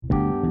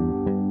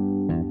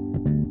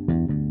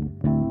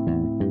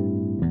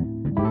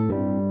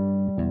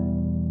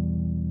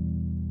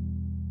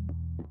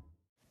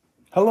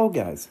Hello,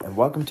 guys, and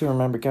welcome to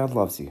Remember God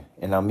Loves You,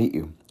 and I'll meet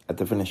you at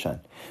the finish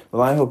line.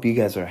 Well, I hope you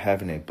guys are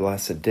having a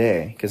blessed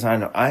day, because I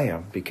know I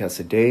am, because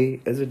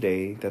today is a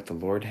day that the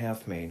Lord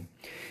hath made,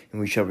 and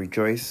we shall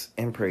rejoice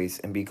and praise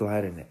and be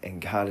glad in it. And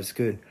God is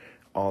good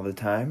all the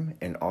time,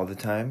 and all the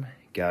time,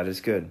 God is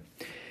good.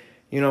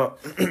 You know,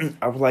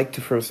 I would like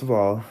to first of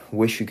all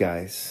wish you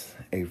guys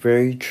a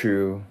very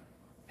true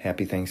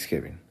happy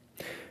Thanksgiving.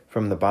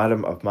 From the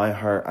bottom of my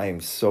heart, I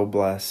am so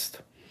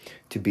blessed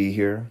to be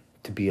here,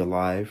 to be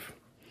alive.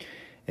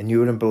 And you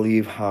wouldn't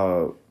believe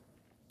how,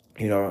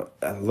 I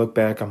look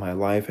back on my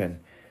life and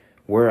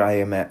where I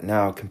am at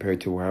now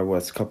compared to where I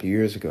was a couple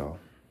years ago.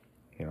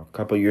 A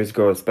couple years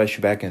ago,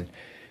 especially back in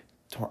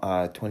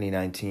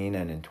 2019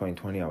 and in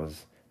 2020, I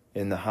was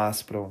in the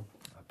hospital,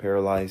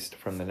 paralyzed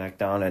from the neck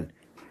down, and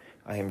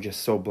I am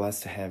just so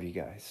blessed to have you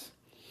guys.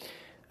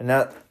 And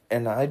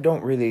I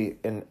don't really,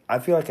 and I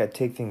feel like I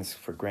take things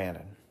for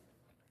granted,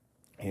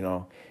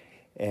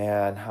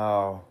 and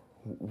how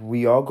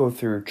we all go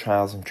through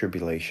trials and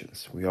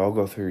tribulations. We all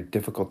go through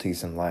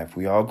difficulties in life.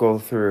 We all go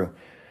through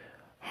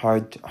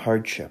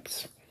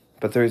hardships.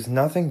 But there's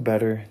nothing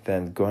better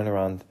than going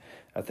around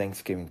a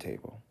Thanksgiving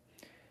table,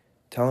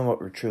 telling what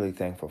we're truly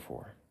thankful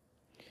for.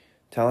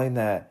 Telling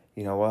that,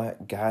 you know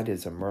what, God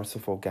is a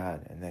merciful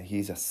God, and that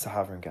He's a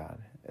sovereign God,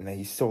 and that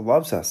He still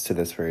loves us to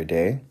this very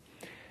day.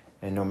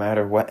 And no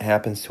matter what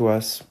happens to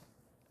us,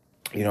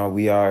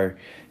 we are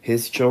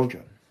His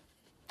children.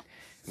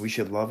 We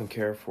should love and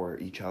care for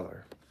each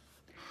other.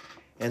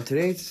 And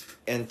today is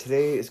going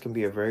to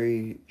be a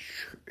very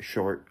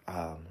short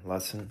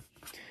lesson.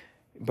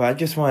 But I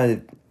just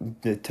wanted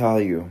to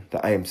tell you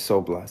that I am so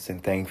blessed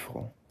and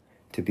thankful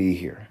to be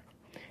here.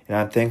 And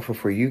I'm thankful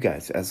for you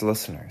guys as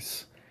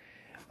listeners.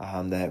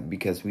 That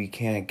because we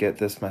can't get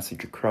this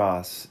message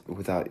across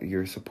without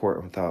your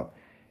support, without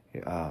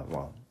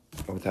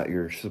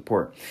your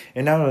support.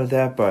 And not only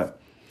that, but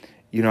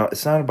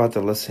it's not about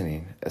the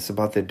listening. It's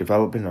about the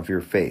development of your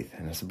faith.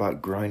 And it's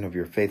about growing of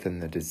your faith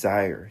and the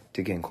desire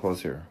to get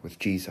closer with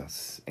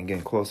Jesus and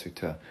getting closer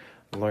to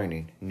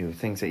learning new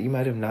things that you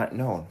might have not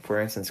known. For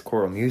instance,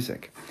 choral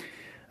music.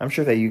 I'm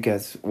sure that you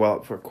guys,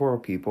 for choral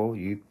people,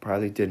 you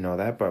probably did know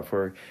that. But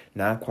for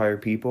non-choir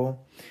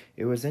people,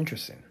 it was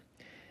interesting.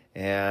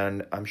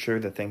 And I'm sure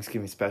the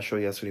Thanksgiving special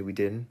yesterday we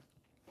did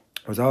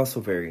was also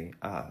very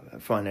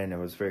fun, and it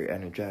was very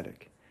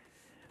energetic.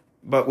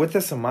 But with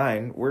this in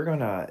mind, we're going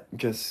to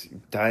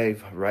just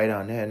dive right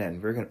on in,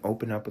 and we're going to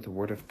open up with a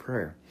word of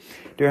prayer.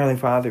 Dear Heavenly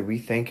Father, we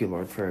thank you,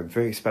 Lord, for a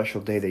very special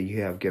day that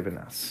you have given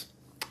us.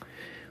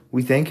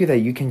 We thank you that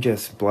you can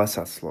just bless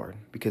us, Lord,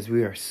 because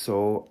we are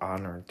so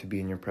honored to be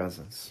in your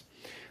presence.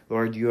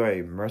 Lord, you are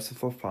a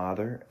merciful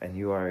Father, and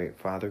you are a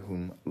Father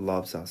whom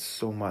loves us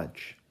so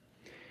much.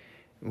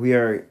 We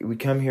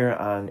come here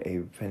on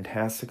a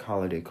fantastic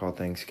holiday called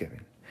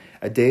Thanksgiving,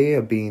 a day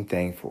of being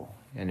thankful,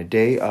 and a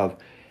day of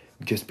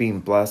just being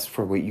blessed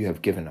for what you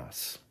have given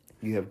us.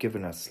 You have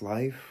given us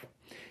life.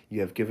 You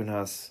have given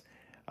us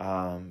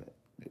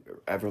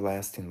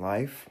everlasting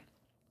life.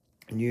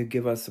 And you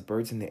give us the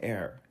birds in the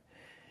air.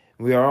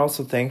 We are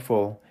also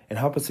thankful, and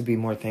help us to be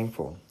more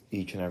thankful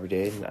each and every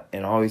day,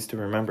 and always to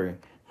remember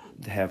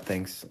to have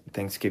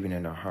thanksgiving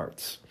in our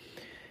hearts.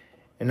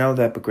 And not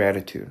that, but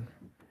gratitude.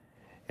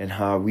 And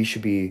how we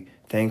should be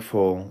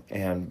thankful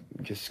and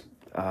just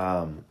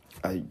a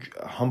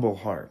humble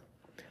heart.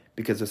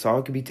 Because this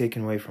all could be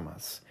taken away from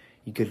us.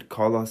 You could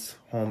call us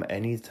home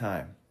any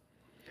time.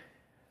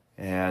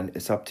 And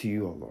it's up to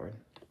you, O Lord.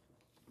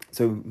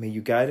 So may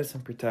you guide us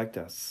and protect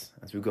us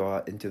as we go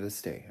out into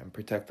this day. And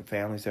protect the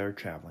families that are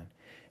traveling.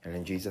 And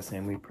in Jesus'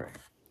 name we pray.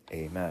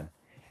 Amen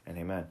and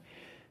amen.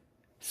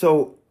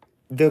 So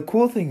the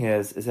cool thing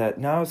is that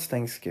now it's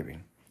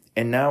Thanksgiving.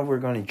 And now we're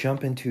going to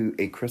jump into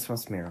a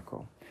Christmas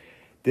miracle.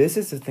 This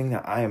is the thing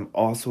that I am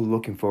also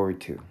looking forward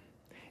to.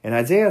 And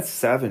Isaiah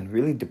 7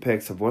 really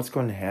depicts of what's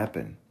going to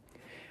happen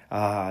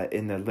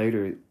in the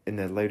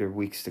later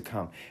weeks to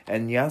come.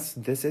 And yes,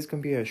 this is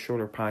going to be a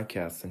shorter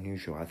podcast than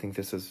usual. I think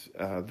this is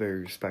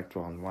very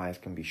respectful on why it's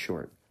going to be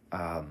short.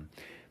 But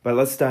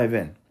let's dive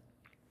in.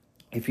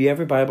 If you have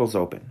your Bibles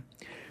open,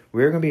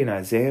 we're going to be in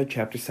Isaiah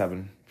chapter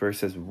 7,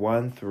 verses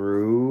 1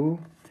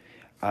 through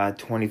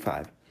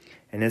 25.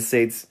 And it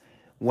states,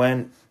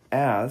 When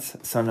Az,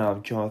 son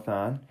of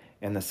Jotham,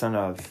 and the son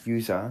of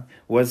Uzziah,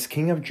 was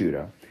king of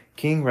Judah,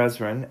 King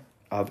Rezin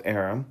of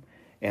Aram,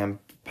 and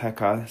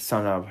Pekah,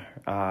 son of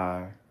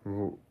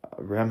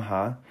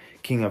Remha,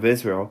 king of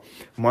Israel,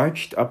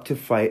 marched up to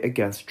fight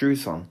against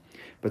Jerusalem,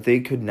 but they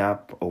could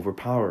not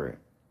overpower it.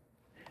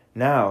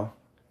 Now,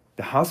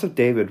 the house of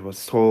David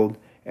was told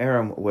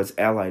Aram was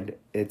allied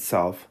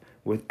itself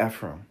with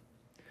Ephraim.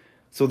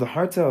 So the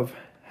hearts of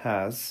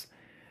Ahaz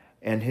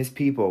and his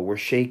people were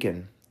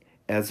shaken,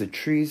 as the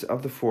trees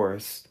of the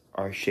forest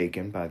are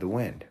shaken by the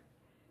wind.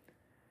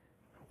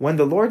 When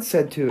the Lord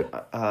said to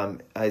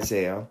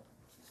Isaiah,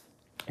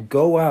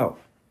 Go out,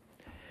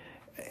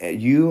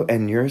 you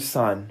and your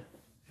son,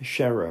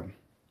 Sherahad,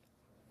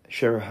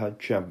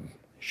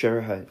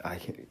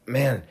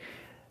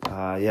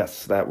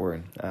 yes, that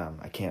word.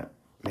 I can't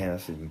Man,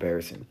 this is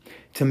embarrassing.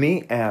 To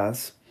me,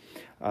 as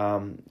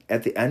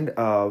at the end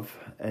of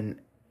an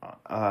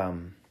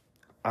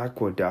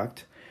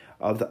aqueduct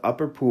of the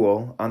upper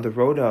pool on the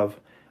road of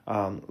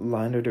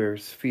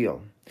Leonarder's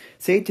field.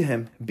 Say to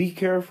him, be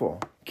careful,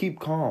 keep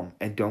calm,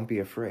 and don't be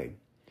afraid.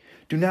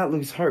 Do not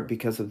lose heart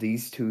because of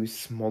these two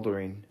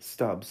smoldering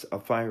stubs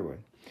of firewood,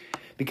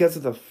 because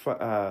of the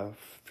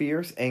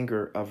fierce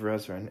anger of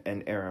Rezin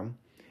and Aram,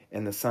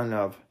 and the son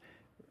of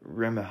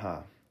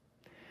Remahah.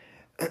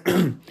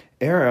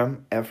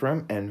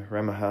 Ephraim and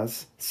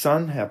Remahah's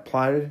son have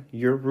plotted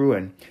your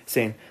ruin,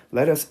 saying,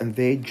 let us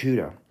invade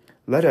Judah.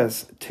 Let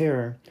us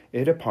tear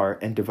it apart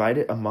and divide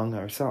it among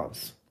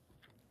ourselves,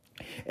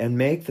 and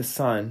make the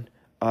son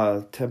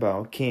of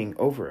Tebal king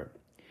over it.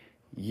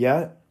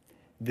 Yet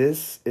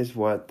this is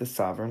what the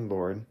sovereign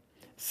Lord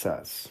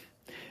says.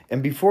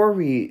 And before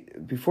we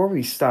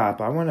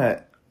stop, I want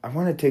to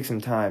take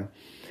some time,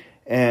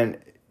 and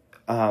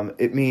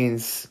it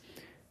means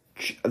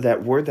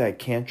that word that I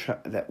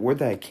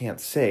can't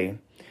say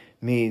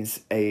means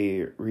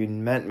a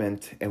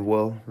remnant and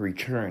will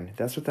return.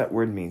 That's what that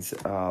word means.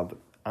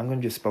 I'm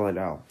going to just spell it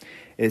out.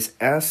 It's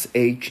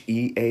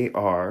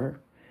SHEARJASHUB.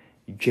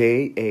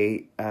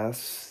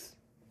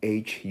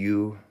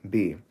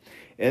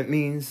 It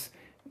means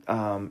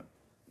a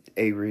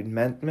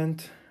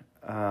remnant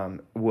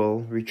will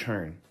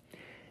return.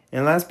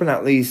 And last but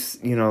not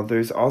least,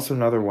 there's also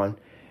another one,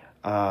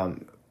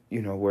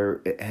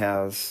 where it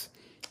has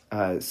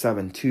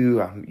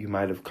 7:2. You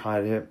might have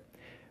caught it.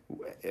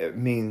 It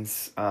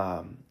means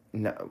Aram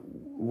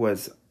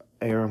was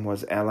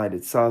allied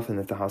itself and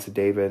at the house of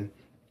David,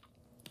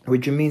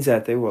 which means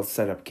that they will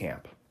set up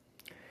camp,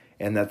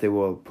 and that they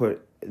will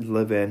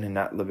live in and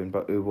not live in,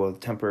 but it will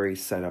temporarily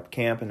set up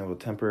camp, and it will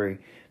temporarily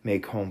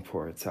make home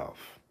for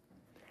itself.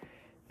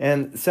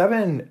 And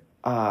chapter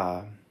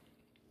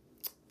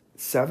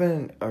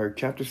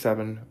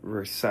 7,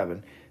 verse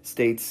 7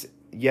 states,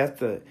 Yet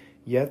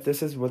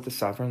this is what the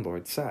sovereign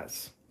Lord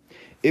says.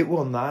 It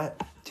will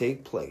not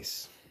take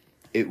place.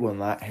 It will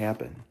not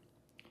happen.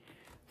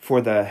 For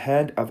the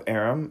head of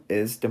Aram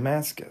is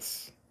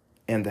Damascus,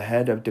 and the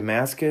head of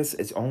Damascus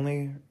is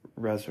only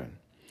Rezin.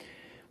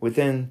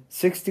 Within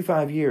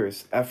 65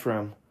 years,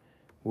 Ephraim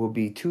will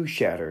be too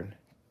shattered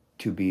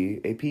to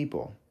be a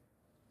people.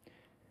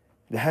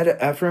 The head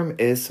of Ephraim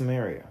is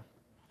Samaria,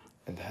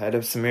 and the head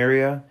of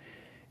Samaria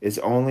is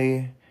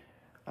only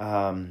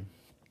Alih.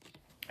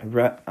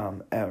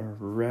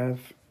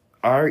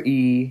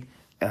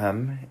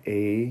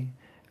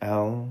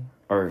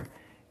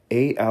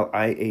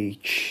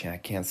 I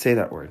can't say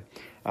that word.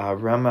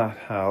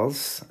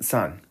 Ramahal's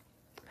son.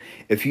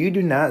 If you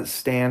do not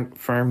stand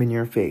firm in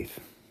your faith,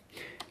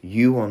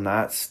 you will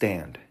not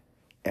stand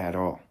at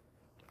all.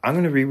 I'm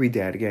going to reread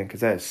that again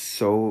because that is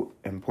so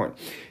important.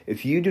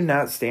 If you do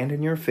not stand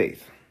in your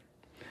faith,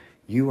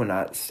 you will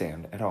not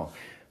stand at all.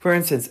 For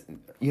instance,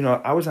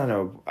 I was on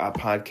a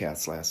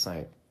podcast last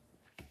night,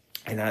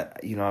 and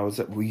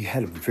we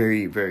had a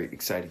very, very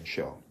exciting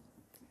show.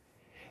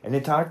 And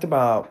it talked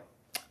about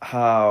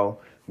how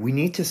we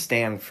need to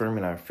stand firm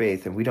in our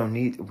faith, and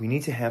we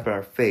need to have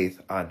our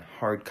faith on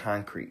hard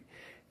concrete,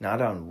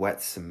 not on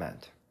wet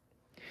cement.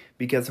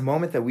 Because the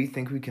moment that we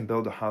think we can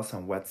build a house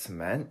on wet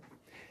cement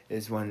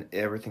is when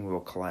everything will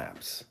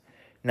collapse.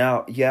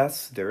 Now,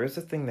 yes, there is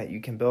a thing that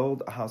you can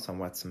build a house on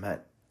wet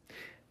cement,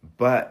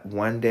 but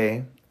one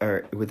day,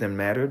 or within a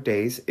matter of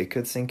days, it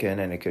could sink in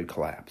and it could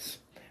collapse.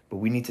 But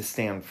we need to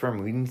stand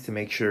firm. We need to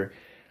make sure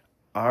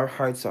our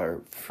hearts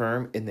are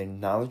firm in the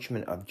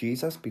acknowledgement of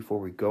Jesus before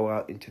we go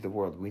out into the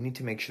world. We need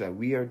to make sure that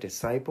we are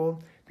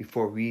discipled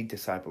before we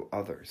disciple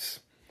others.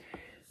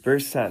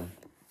 Verse 10.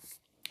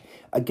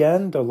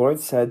 Again, the Lord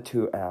said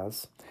to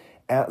Az,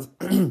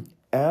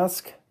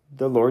 ask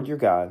the Lord your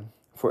God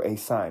for a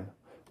sign,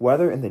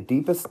 whether in the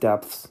deepest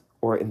depths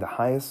or in the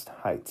highest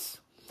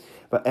heights.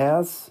 But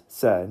Az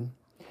said,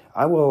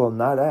 I will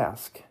not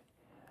ask.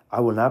 I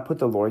will not put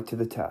the Lord to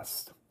the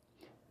test.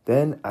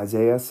 Then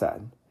Isaiah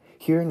said,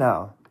 Hear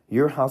now,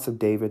 your house of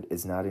David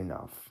is not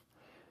enough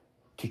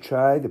to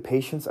try the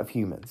patience of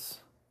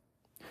humans.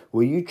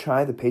 Will you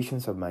try the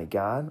patience of my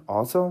God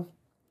also?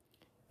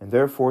 And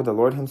therefore the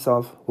Lord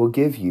himself will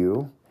give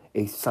you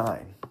a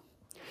sign.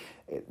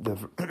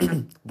 The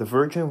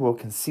virgin will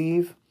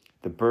conceive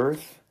the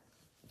birth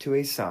to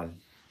a son,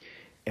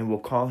 and will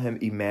call him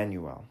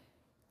Emmanuel.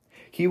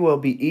 He will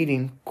be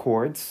eating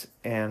curds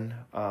and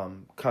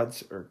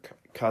curds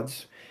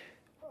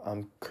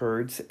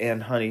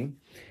and honey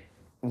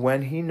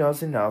when he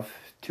knows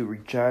enough to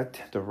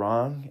reject the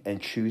wrong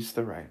and choose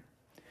the right.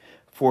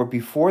 For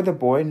before the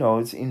boy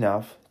knows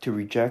enough to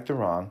reject the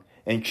wrong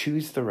and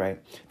choose the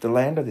right, the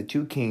land of the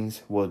two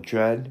kings will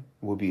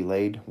be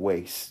laid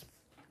waste.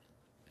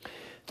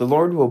 The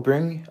Lord will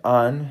bring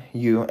on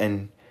you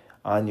and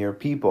on your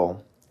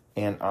people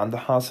and on the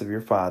house of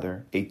your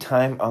father a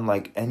time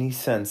unlike any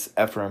since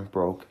Ephraim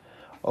broke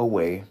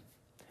away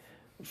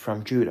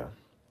from Judah.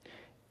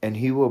 And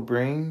he will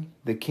bring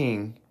the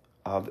king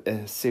of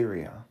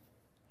Assyria.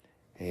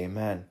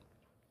 Amen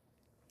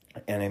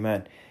and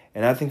amen.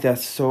 And I think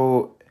that's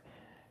so,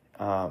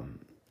 and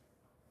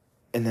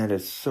that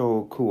is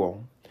so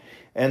cool.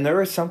 And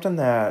there is something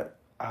that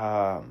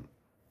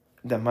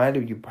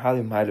you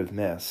probably might have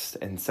missed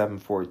in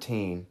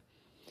 7:14.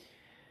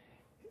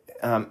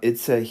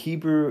 It's a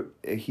Hebrew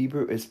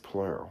is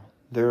plural.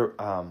 There,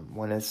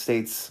 when it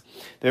states,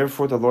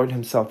 therefore the Lord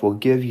Himself will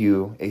give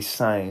you a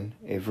sign,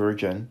 a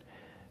virgin,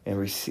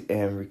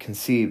 and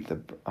conceive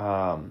the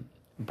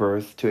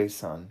birth to a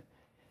son,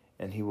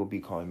 and he will be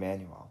called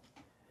Emmanuel.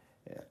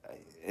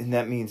 And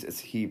that means it's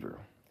Hebrew,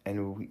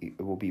 and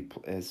it will be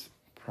is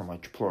pretty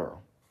much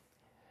plural.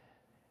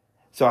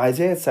 So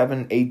Isaiah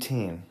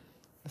 7:18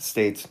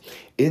 states,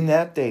 in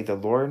that day the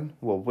Lord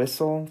will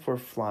whistle for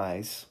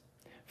flies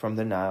from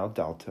the Nile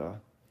Delta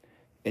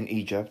in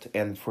Egypt,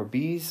 and for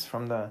bees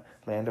from the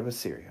land of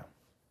Assyria.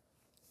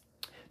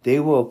 They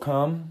will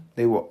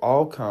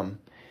all come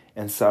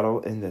and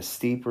settle in the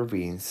steep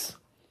ravines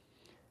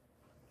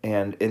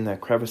and in the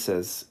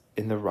crevices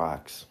in the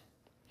rocks,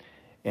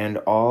 and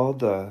all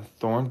the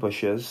thorn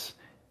bushes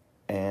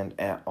and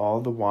at all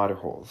the water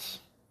holes.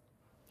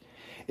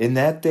 In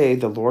that day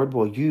the Lord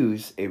will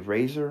use a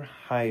razor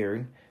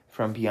hired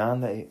from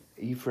beyond the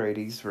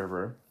Euphrates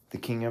River, the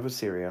king of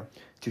Assyria,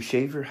 to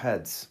shave your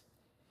heads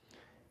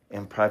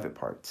and private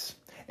parts,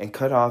 and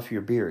cut off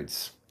your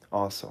beards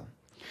also.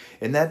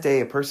 In that day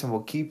a person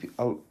will keep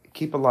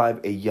alive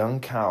a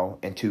young cow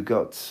and 2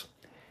 goats,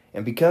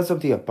 and because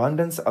of the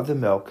abundance of the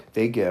milk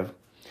they give,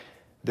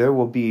 there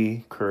will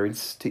be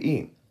curds to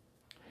eat.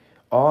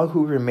 All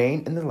who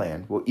remain in the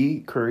land will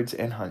eat curds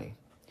and honey.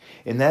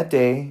 In that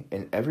day,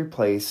 in every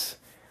place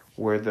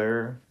where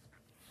there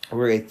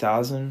were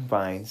 1,000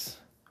 vines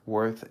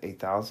worth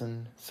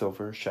 1,000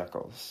 silver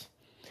shekels,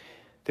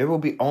 there will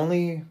be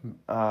only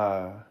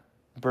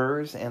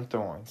burrs and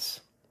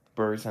thorns.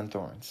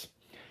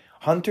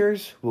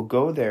 Hunters will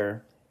go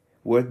there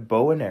with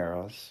bow and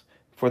arrows,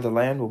 for the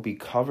land will be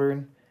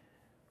covered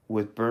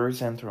with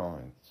burrs and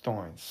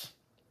thorns.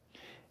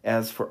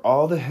 As for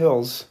all the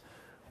hills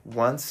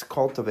once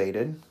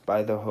cultivated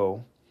by the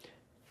hoe,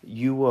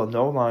 you will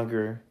no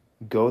longer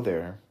go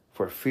there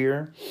for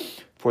fear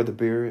for the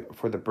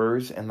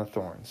burrs and the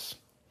thorns.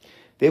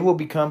 They will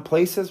become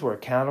places where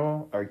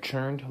cattle are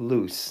turned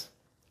loose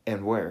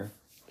and where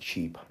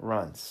sheep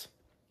runs.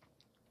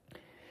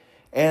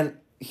 And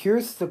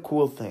here's the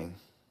cool thing,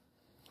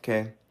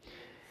 okay?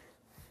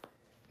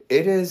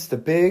 It is the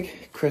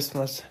big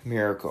Christmas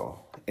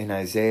miracle in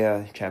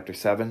Isaiah chapter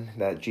 7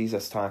 that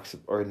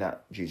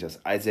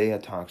Isaiah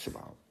talks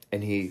about.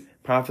 And he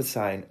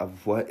prophesied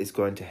of what is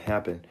going to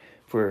happen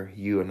for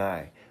you and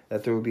I,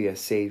 that there will be a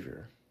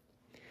Savior.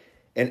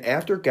 And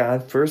after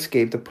God first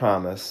gave the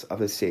promise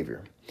of a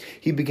Savior,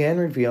 He began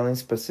revealing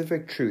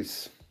specific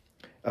truths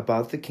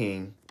about the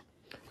King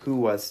who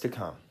was to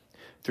come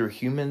through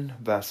human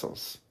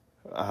vessels,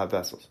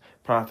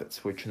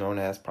 prophets, which are known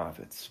as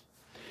prophets.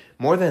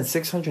 More than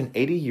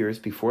 680 years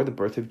before the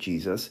birth of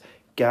Jesus,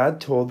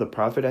 God told the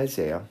prophet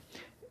Isaiah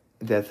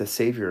that the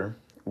Savior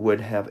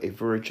would have a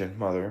virgin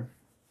mother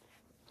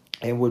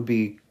and would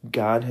be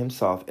God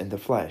Himself in the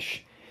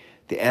flesh.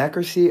 The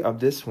accuracy of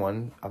this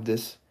one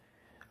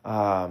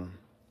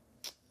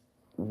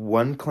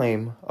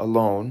claim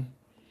alone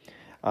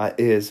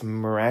is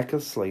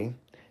miraculously,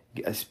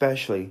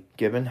 especially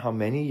given how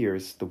many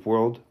years the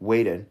world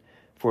waited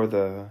for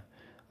the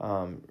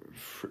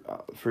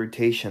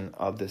fruition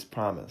of this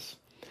promise.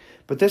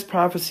 But this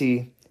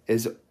prophecy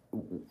is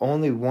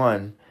only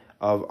one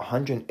of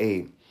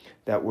 108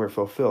 that were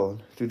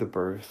fulfilled through the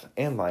birth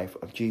and life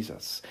of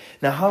Jesus.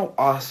 Now, how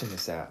awesome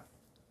is that?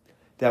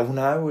 That when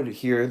I would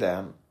hear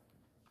them,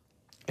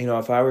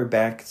 if I were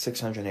back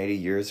 680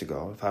 years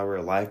ago, if I were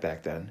alive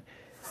back then,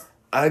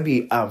 I'd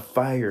be on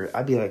fire.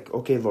 I'd be like,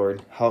 okay,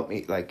 Lord, help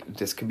me. Like,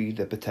 this could be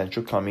the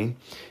potential coming.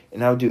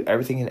 And I would do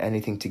everything and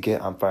anything to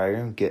get on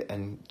fire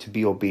and to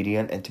be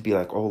obedient and to be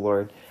like, oh,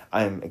 Lord,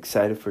 I am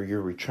excited for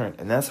your return.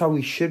 And that's how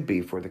we should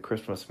be for the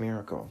Christmas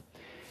miracle.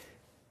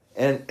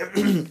 And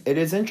it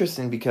is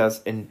interesting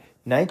because in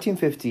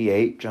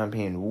 1958,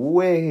 jumping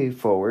way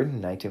forward,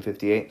 in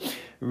 1958,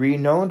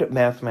 renowned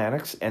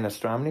mathematics and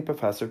astronomy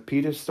professor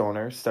Peter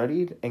Stoner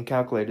studied and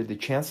calculated the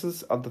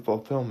chances of the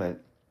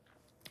fulfillment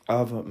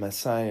of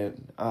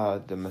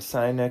the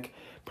Messianic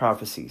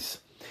prophecies.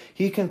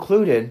 He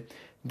concluded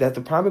that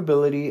the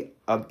probability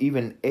of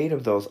even 8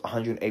 of those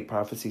 108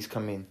 prophecies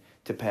coming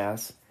to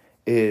pass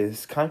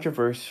is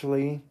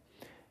controversially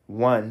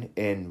 1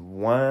 in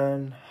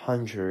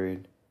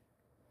 100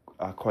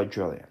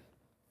 quadrillion.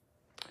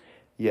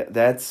 Yeah,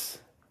 that's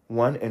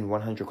 1 in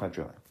 100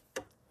 quadrillion.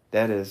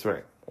 That is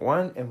right.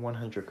 1 in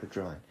 100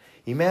 quadrillion.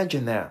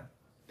 Imagine that.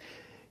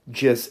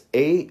 Just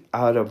 8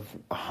 out of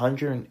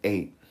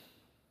 108.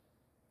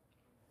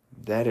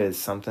 That is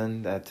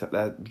something that's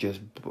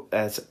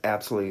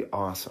absolutely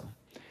awesome.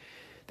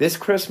 This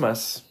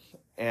Christmas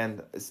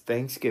and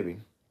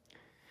Thanksgiving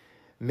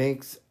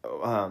makes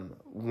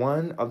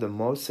one of the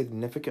most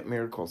significant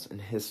miracles in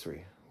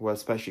history, well,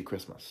 especially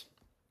Christmas.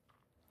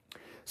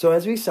 So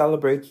as we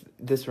celebrate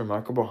this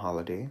remarkable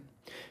holiday,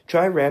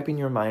 try wrapping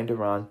your mind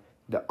around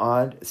the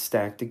odd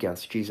stacked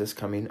against Jesus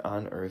coming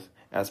on earth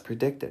as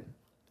predicted.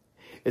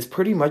 It's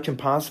pretty much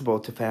impossible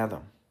to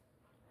fathom.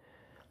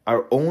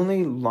 Our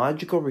only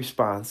logical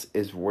response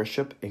is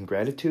worship and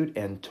gratitude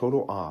and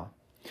total awe.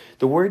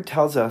 The Word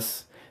tells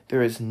us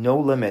there is no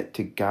limit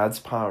to God's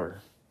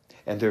power,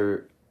 and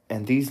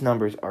these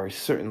numbers are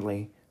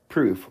certainly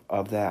proof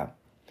of that.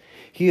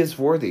 He is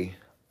worthy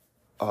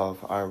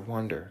of our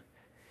wonder.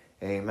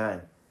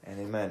 Amen and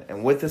amen.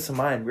 And with this in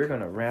mind, we're going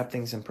to wrap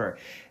things in prayer.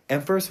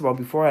 And first of all,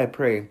 before I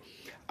pray,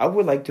 I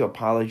would like to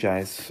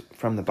apologize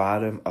from the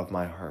bottom of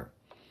my heart.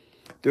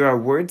 There are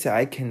words that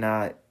I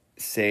cannot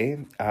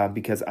say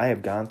because I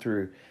have gone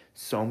through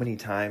so many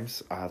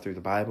times through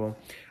the Bible.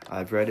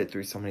 I've read it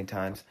through so many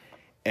times.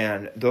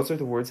 And those are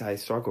the words I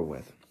struggle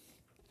with.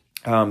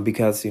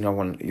 Because,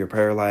 when you're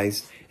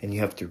paralyzed and you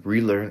have to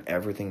relearn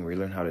everything,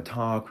 relearn how to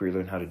talk,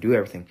 relearn how to do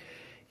everything,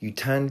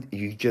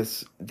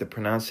 the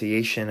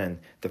pronunciation and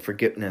the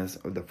forgiveness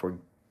or the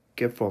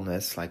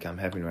forgetfulness like I'm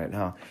having right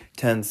now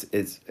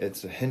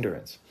it's a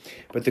hindrance.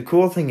 But the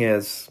cool thing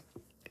is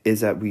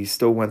that we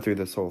still went through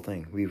this whole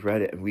thing. We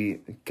read it and we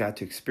got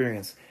to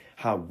experience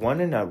how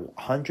 1 in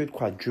 100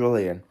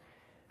 quadrillion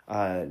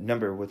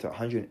number with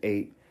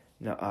 108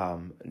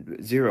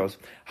 zeros.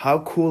 How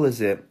cool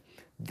is it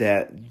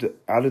that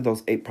out of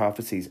those 8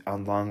 prophecies,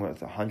 along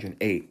with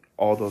 108,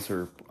 all those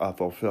are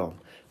fulfilled?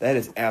 That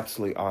is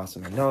absolutely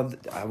awesome. And no,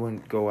 I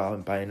wouldn't go out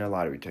and buy a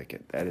lottery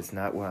ticket. That is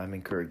not what I'm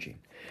encouraging.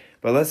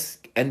 But let's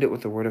end it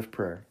with a word of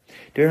prayer.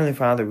 Dear Heavenly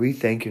Father, we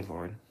thank you,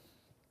 Lord,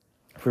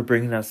 for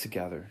bringing us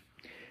together.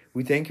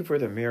 We thank you for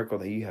the miracle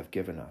that you have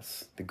given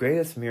us, the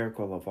greatest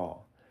miracle of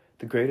all,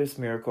 the greatest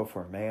miracle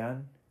for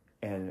man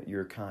and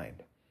your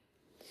kind.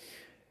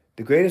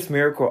 The greatest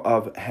miracle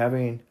of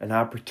having an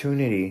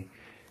opportunity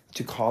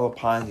to call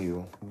upon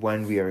you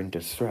when we are in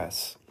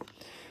distress.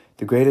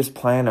 The greatest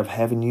plan of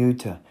having you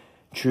to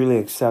truly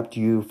accept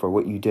you for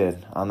what you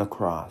did on the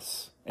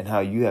cross and how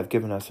you have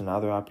given us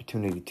another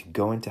opportunity to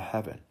go into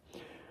heaven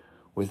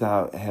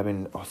without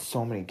having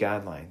so many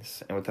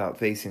guidelines and without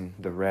facing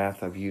the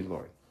wrath of you,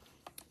 Lord.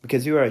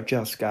 Because you are a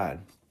just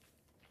God.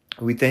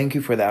 We thank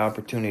you for the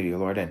opportunity,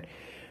 Lord, and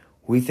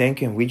we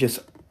thank you and we just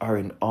are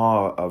in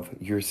awe of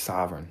your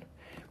sovereign.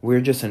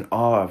 We're just in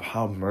awe of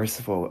how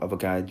merciful of a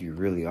God you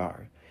really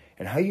are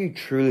and how you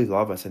truly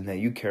love us and that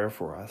you care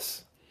for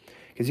us.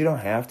 Because you don't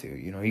have to.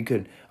 You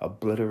could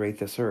obliterate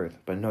this earth.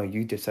 But no,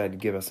 you decided to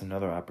give us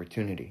another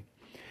opportunity.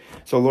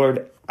 So,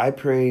 Lord, I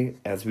pray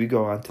as we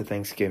go on to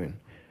Thanksgiving,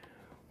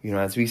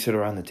 as we sit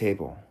around the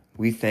table,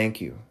 we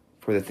thank you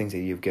for the things that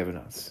you've given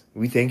us.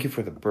 We thank you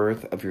for the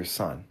birth of your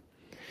Son.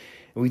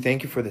 And we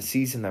thank you for the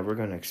season that we're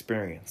going to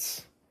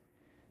experience.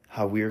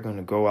 How we are going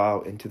to go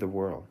out into the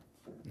world.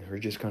 And we're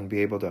just going to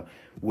be able to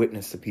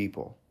witness to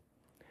people.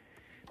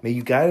 May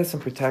you guide us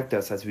and protect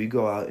us as we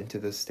go out into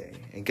this day.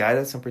 And guide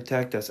us and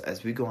protect us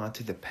as we go on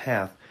to the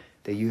path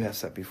that you have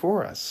set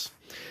before us.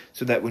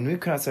 So that when we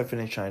cross that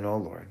finish line, oh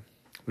Lord,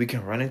 we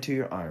can run into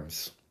your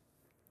arms.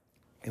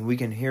 And we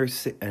can hear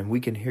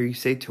you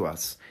say to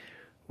us,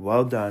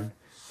 well done,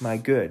 my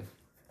good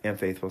and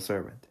faithful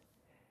servant.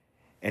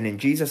 And in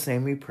Jesus'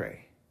 name we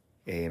pray.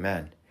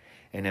 Amen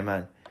and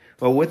amen.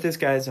 Well, with this,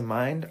 guys, in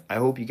mind, I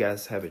hope you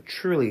guys have a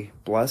truly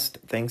blessed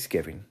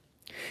Thanksgiving.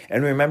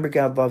 And remember,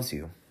 God loves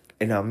you.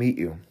 And I'll meet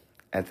you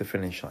at the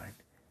finish line.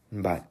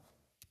 Bye.